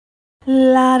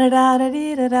La da da da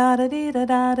dee da da da dee da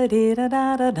da da dee da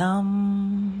da da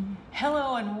dum.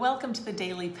 Hello and welcome to the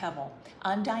Daily Pebble.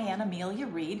 I'm Diane Amelia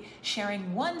Reed,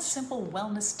 sharing one simple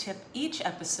wellness tip each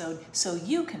episode so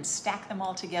you can stack them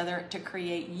all together to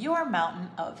create your mountain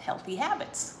of healthy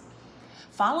habits.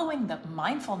 Following the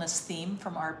mindfulness theme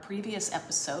from our previous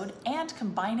episode and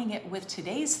combining it with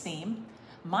today's theme,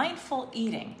 mindful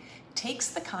eating takes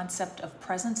the concept of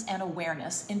presence and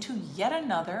awareness into yet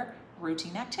another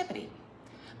routine activity.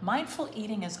 Mindful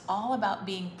eating is all about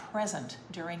being present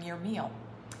during your meal.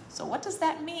 So what does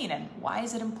that mean and why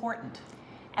is it important?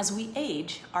 As we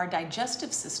age, our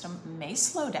digestive system may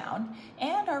slow down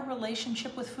and our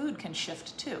relationship with food can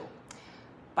shift too.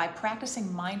 By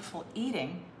practicing mindful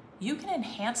eating, you can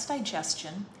enhance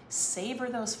digestion, savor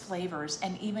those flavors,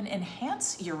 and even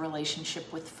enhance your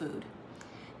relationship with food.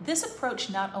 This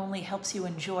approach not only helps you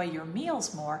enjoy your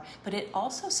meals more, but it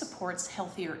also supports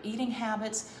healthier eating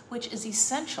habits, which is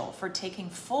essential for taking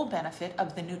full benefit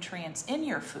of the nutrients in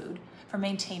your food, for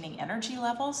maintaining energy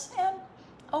levels, and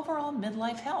overall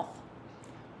midlife health.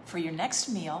 For your next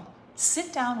meal,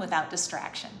 sit down without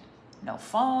distraction. No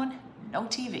phone, no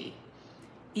TV.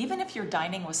 Even if you're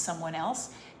dining with someone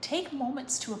else, take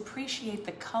moments to appreciate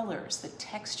the colors, the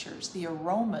textures, the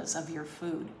aromas of your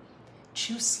food.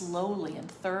 Chew slowly and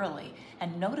thoroughly,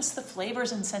 and notice the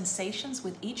flavors and sensations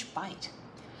with each bite.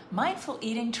 Mindful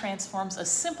eating transforms a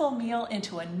simple meal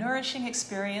into a nourishing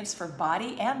experience for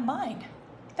body and mind.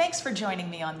 Thanks for joining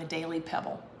me on the Daily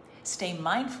Pebble. Stay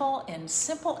mindful in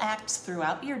simple acts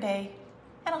throughout your day,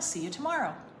 and I'll see you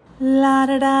tomorrow. La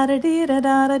da da da dee da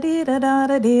da da dee da da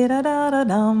da dee da da da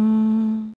dum.